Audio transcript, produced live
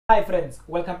Hi friends,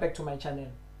 welcome back to my channel.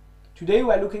 Today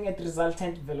we are looking at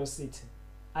resultant velocity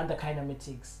under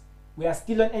kinematics. We are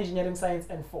still on engineering science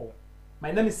and 4.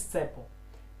 My name is Seppo.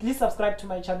 Please subscribe to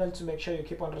my channel to make sure you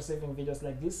keep on receiving videos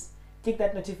like this. Click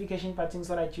that notification button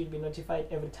so that you'll be notified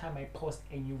every time I post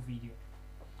a new video.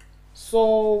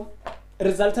 So,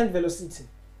 resultant velocity.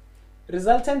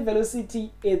 Resultant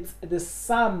velocity is the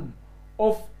sum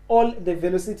of all the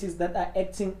velocities that are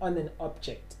acting on an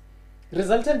object.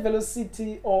 Resultant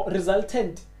velocity, or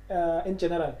resultant in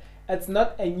general, it's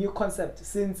not a new concept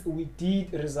since we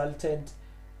did resultant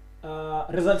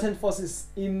forces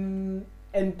in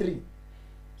N3.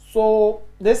 So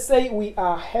let's say we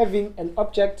are having an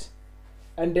object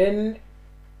and then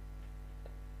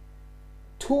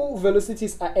two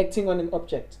velocities are acting on an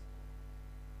object.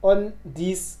 On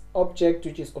this object,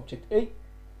 which is object A,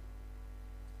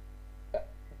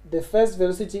 the first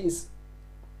velocity is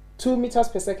 2 meters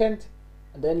per second,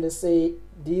 and then let's say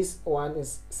this one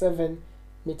is 7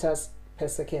 meters per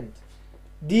second.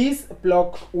 This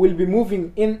block will be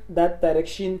moving in that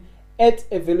direction at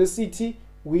a velocity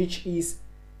which is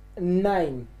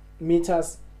 9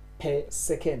 meters per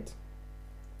second.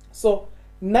 So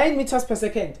 9 meters per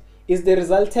second is the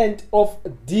resultant of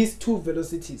these two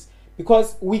velocities,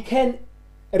 because we can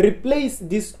replace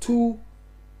these two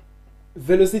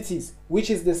velocities, which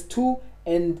is this 2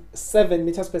 and 7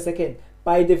 meters per second,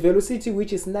 by the velocity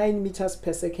which is 9 meters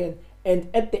per second, and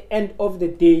at the end of the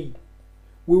day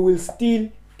we will still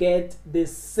get the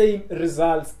same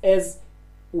results as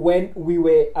when we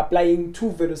were applying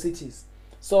two velocities.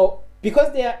 So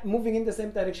because they are moving in the same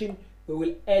direction, we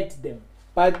will add them.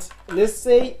 But let's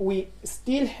say we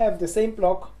still have the same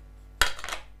block,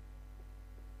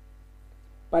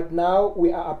 but now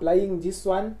we are applying this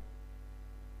one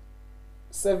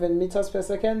 7 meters per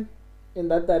second in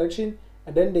that direction,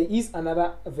 and then there is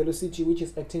another velocity which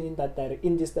is acting in that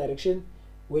in this direction,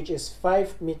 which is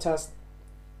 5 meters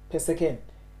per second.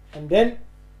 And then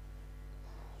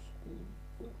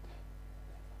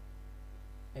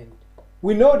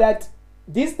we know that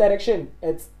this direction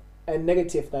is a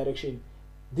negative direction,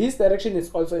 this direction is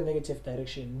also a negative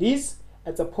direction, this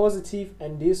it's a positive,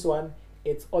 and this one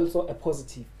it's also a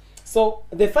positive. So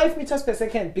the 5 meters per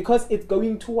second, because it's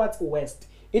going towards west,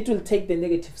 it will take the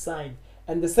negative sign,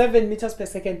 and the 7 meters per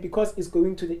second, because it's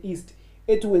going to the east,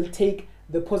 it will take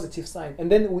the positive sign,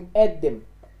 and then we add them.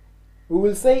 We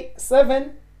will say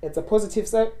 7, it's a positive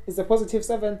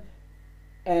 7,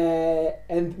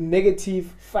 and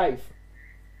negative 5,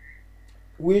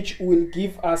 which will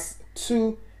give us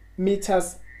 2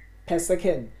 meters per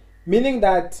second, meaning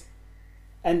that,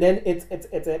 and then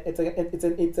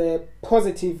it's a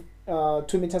positive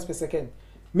 2 meters per second,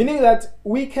 meaning that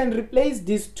we can replace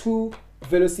these two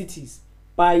velocities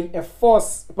by a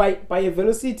force, by a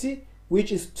velocity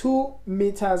which is 2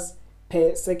 meters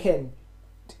per second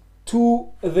to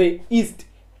the east,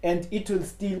 and it will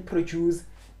still produce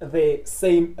the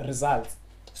same result.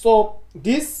 So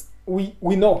this we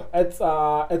know it's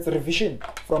revision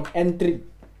from N3.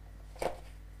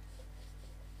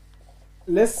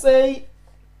 Let's say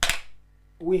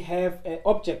we have an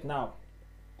object now,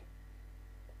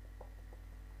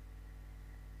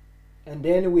 and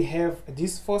then we have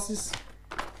these forces.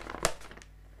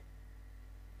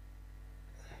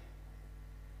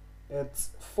 It's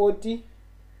 40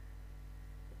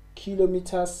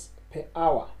 kilometers per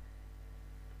hour.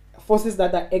 Forces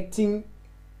that are acting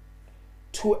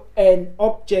to an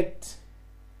object,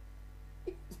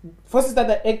 forces that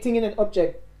are acting in an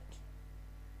object.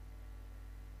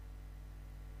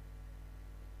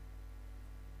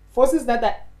 Forces that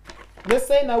are, let's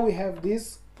say now we have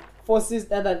these forces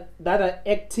that are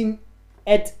acting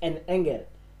at an angle,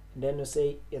 and then we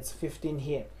say it's 15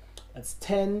 here, that's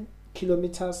 10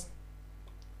 kilometers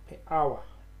per hour,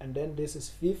 and then this is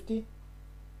 50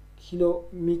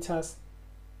 kilometers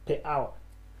per hour.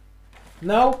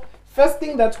 Now, first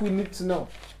thing that we need to know,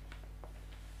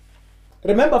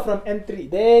 remember from N3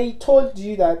 they told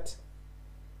you that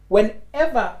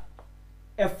whenever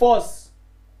a force,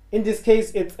 in this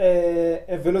case it's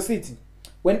a velocity,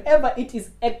 whenever it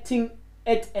is acting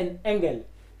at an angle,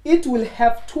 it will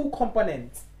have two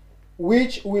components,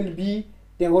 which will be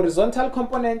the horizontal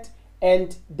component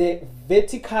and the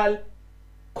vertical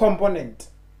component.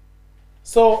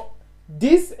 So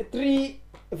these three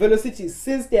velocities,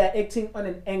 since they are acting on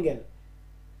an angle,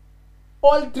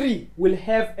 all three will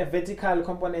have a vertical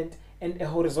component and a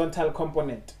horizontal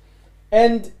component.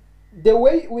 And the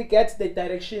way we get the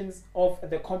directions of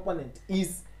the component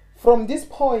is from this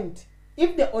point.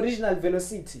 If the original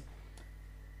velocity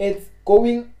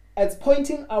it's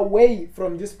pointing away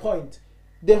from this point,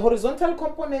 the horizontal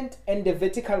component and the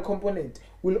vertical component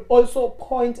will also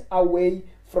point away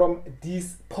from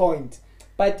this point.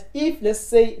 But if, let's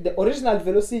say, the original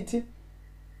velocity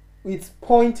is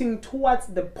pointing towards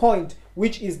the point,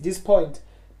 which is this point,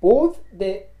 both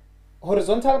the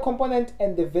horizontal component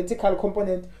and the vertical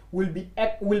component will be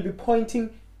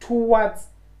pointing towards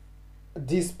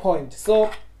this point.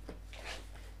 So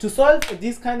to solve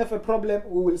this kind of a problem,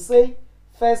 we will say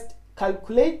first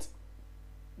calculate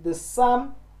the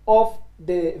sum of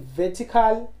the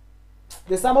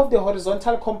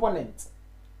horizontal components,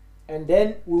 and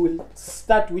then we will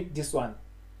start with this one.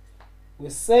 We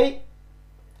say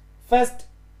first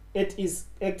it is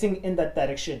acting in that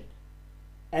direction,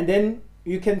 and then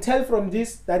you can tell from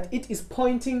this that it is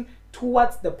pointing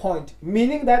towards the point,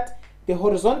 meaning that the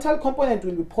horizontal component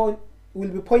will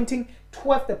be pointing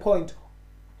towards the point.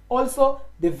 Also,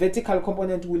 the vertical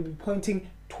component will be pointing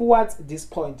towards this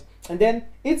point, and then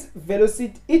its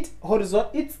velocity, its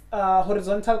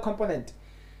horizontal component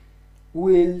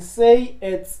will say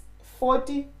it's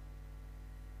 40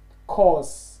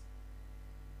 cos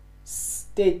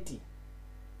 30.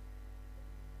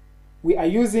 We are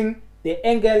using the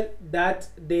angle that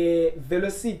the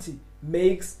velocity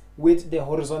makes with the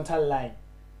horizontal line.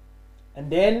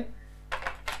 And then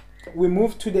we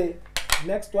move to the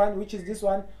next one, which is this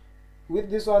one. With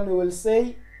this one, we will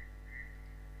say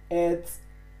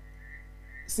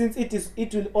since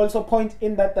it will also point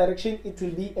in that direction, it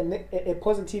will be a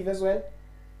positive as well.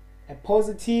 A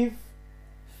positive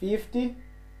 50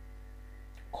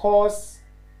 cos,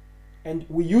 and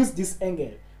we use this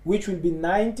angle, which will be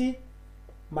 90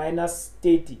 minus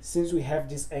 30, since we have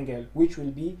this angle, which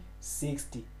will be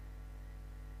 60.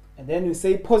 And then we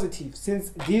say positive,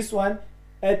 since this one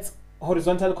its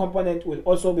horizontal component will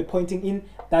also be pointing in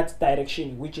that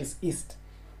direction, which is east.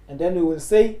 And then we will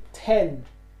say 10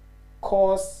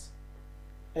 cos,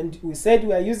 and we said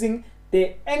we are using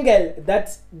the angle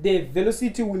that the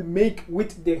velocity will make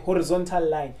with the horizontal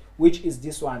line, which is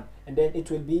this one, and then it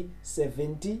will be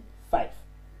 75.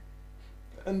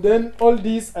 And then all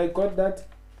these, I got that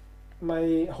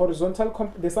my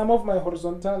horizontal the sum of my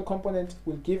horizontal component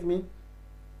will give me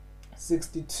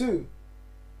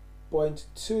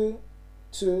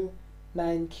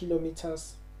 62.229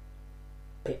 kilometers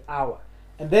per hour.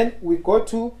 And then we go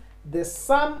to the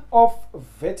sum of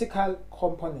vertical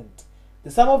component. The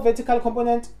sum of vertical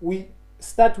component, we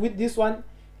start with this one.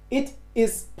 It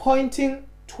is pointing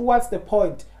towards the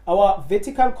point. Our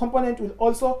vertical component will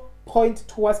also point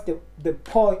towards the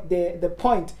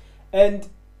point, and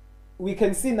we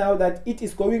can see now that it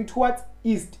is going towards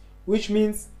east, which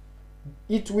means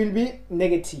it will be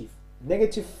negative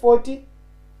 40.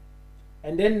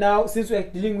 And then now, since we are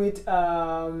dealing with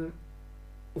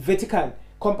vertical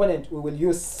component, we will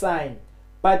use sine,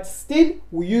 but still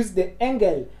we use the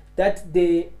angle that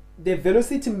the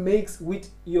velocity makes with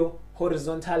your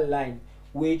horizontal line,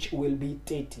 which will be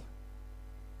 30.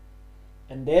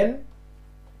 And then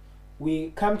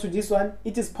we come to this one.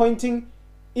 It is pointing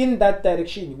in that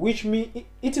direction, which means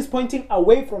it is pointing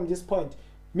away from this point,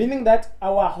 meaning that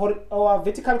our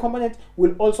vertical component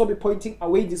will also be pointing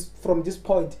away from this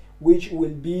point, which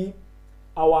will be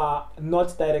our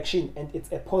north direction, and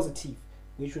it's a positive,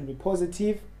 which will be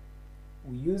positive.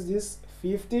 We use this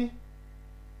 50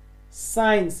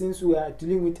 sine, since we are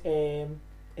dealing with a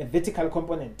vertical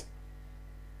component,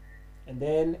 and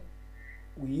then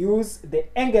we use the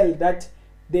angle that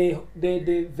the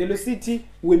velocity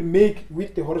will make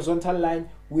with the horizontal line,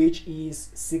 which is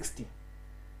 60.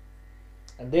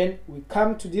 And then we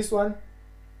come to this one.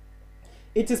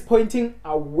 It is pointing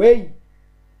away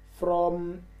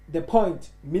from the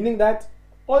point, meaning that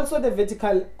also the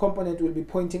vertical component will be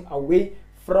pointing away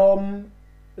from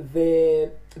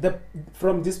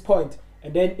from this point,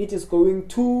 and then it is going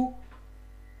to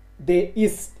the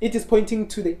east. It is pointing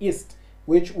to the east,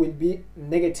 which will be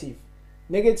negative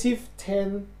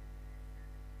 10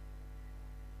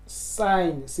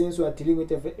 sine, since we are dealing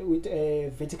with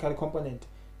a vertical component,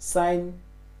 sine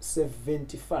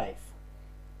 75.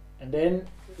 And then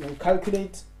we'll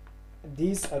calculate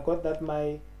this. I got that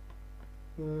my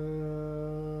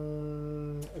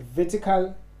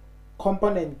vertical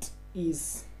component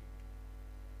is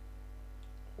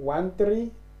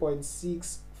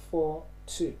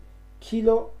 13.642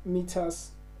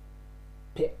 kilometers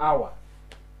per hour.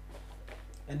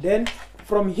 And then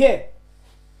from here,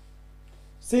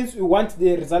 since we want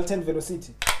the resultant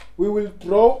velocity, we will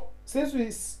draw,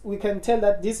 since we can tell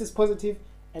that this is positive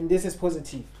and this is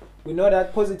positive, we know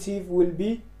that positive will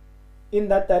be in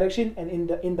that direction and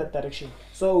in that direction.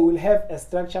 So we will have a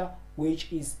structure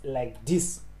which is like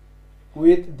this,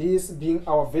 with this being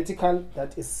our vertical,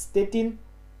 that is 13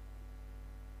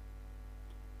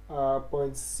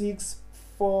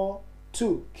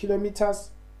 0.642 kilometers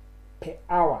per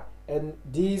hour, and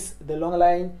this, the long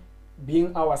line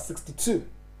being our 62,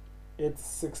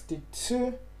 it's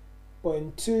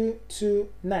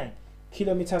 62.229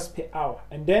 kilometers per hour.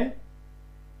 And then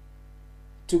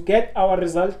to get our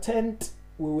resultant,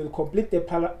 we will complete the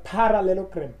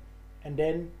parallelogram, and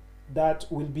then that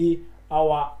will be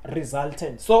our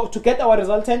resultant. So to get our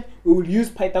resultant, we will use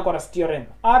Pythagoras Theorem.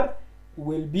 R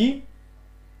will be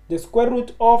the square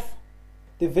root of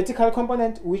the vertical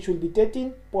component, which will be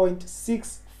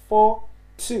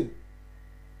 13.642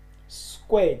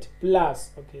 squared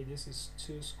plus, okay, this is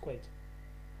 2 squared,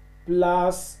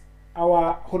 plus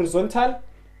our horizontal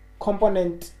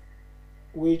component,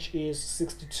 which is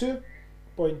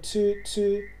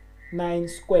 62.229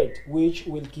 squared, which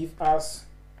will give us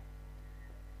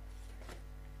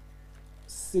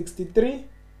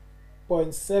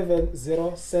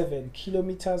 63.707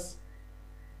 kilometers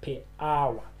per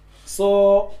hour.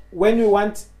 So when we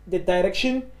want the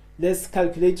direction, let's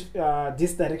calculate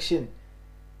this direction.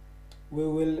 We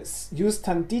will use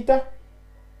tan theta,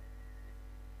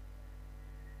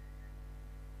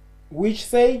 which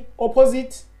say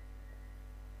opposite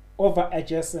over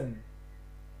adjacent,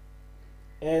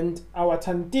 and our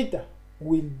tan theta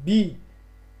will be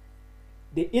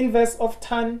the inverse of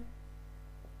tan.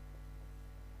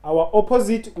 Our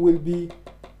opposite will be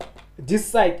this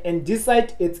side, and this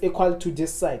side is equal to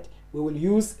this side. We will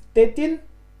use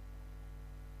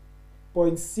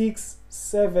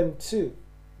 13.672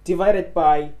 divided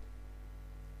by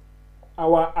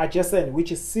our adjacent,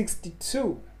 which is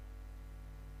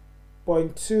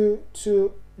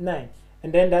 62.229,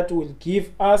 and then that will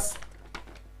give us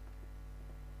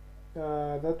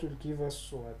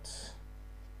what?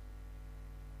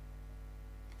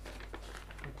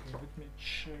 Okay, let me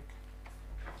check.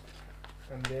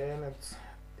 And then it's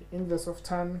the inverse of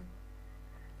tan,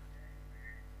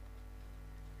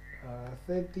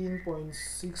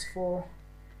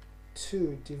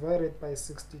 13.642 divided by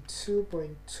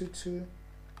 62.229.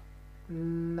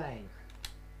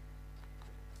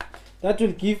 That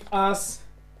will give us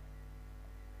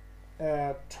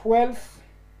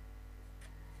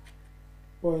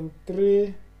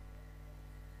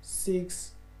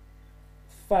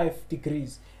 12.365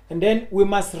 degrees. And then we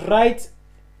must write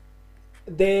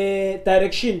the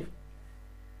direction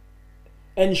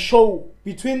and show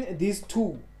between these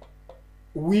two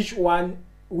which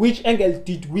angle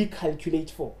did we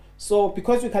calculate for. So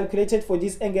because we calculated for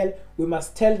this angle, we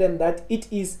must tell them that it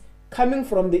is coming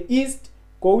from the east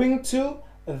going to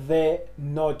the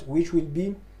north, which will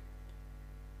be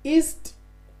east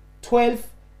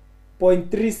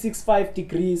 12.365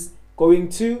 degrees going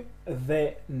to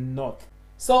the north.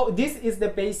 So this is the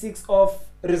basics of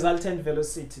resultant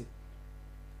velocity.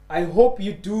 I hope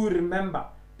you do remember,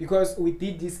 because we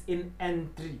did this in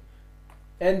N3.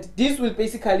 And this will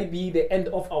basically be the end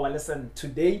of our lesson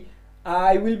today.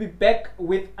 I will be back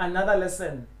with another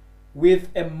lesson with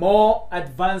a more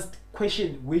advanced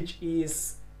question, which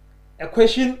is a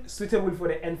question suitable for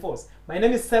the N4s. My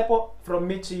name is Seppo. From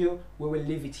me to you, we will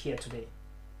leave it here today.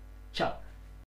 Ciao.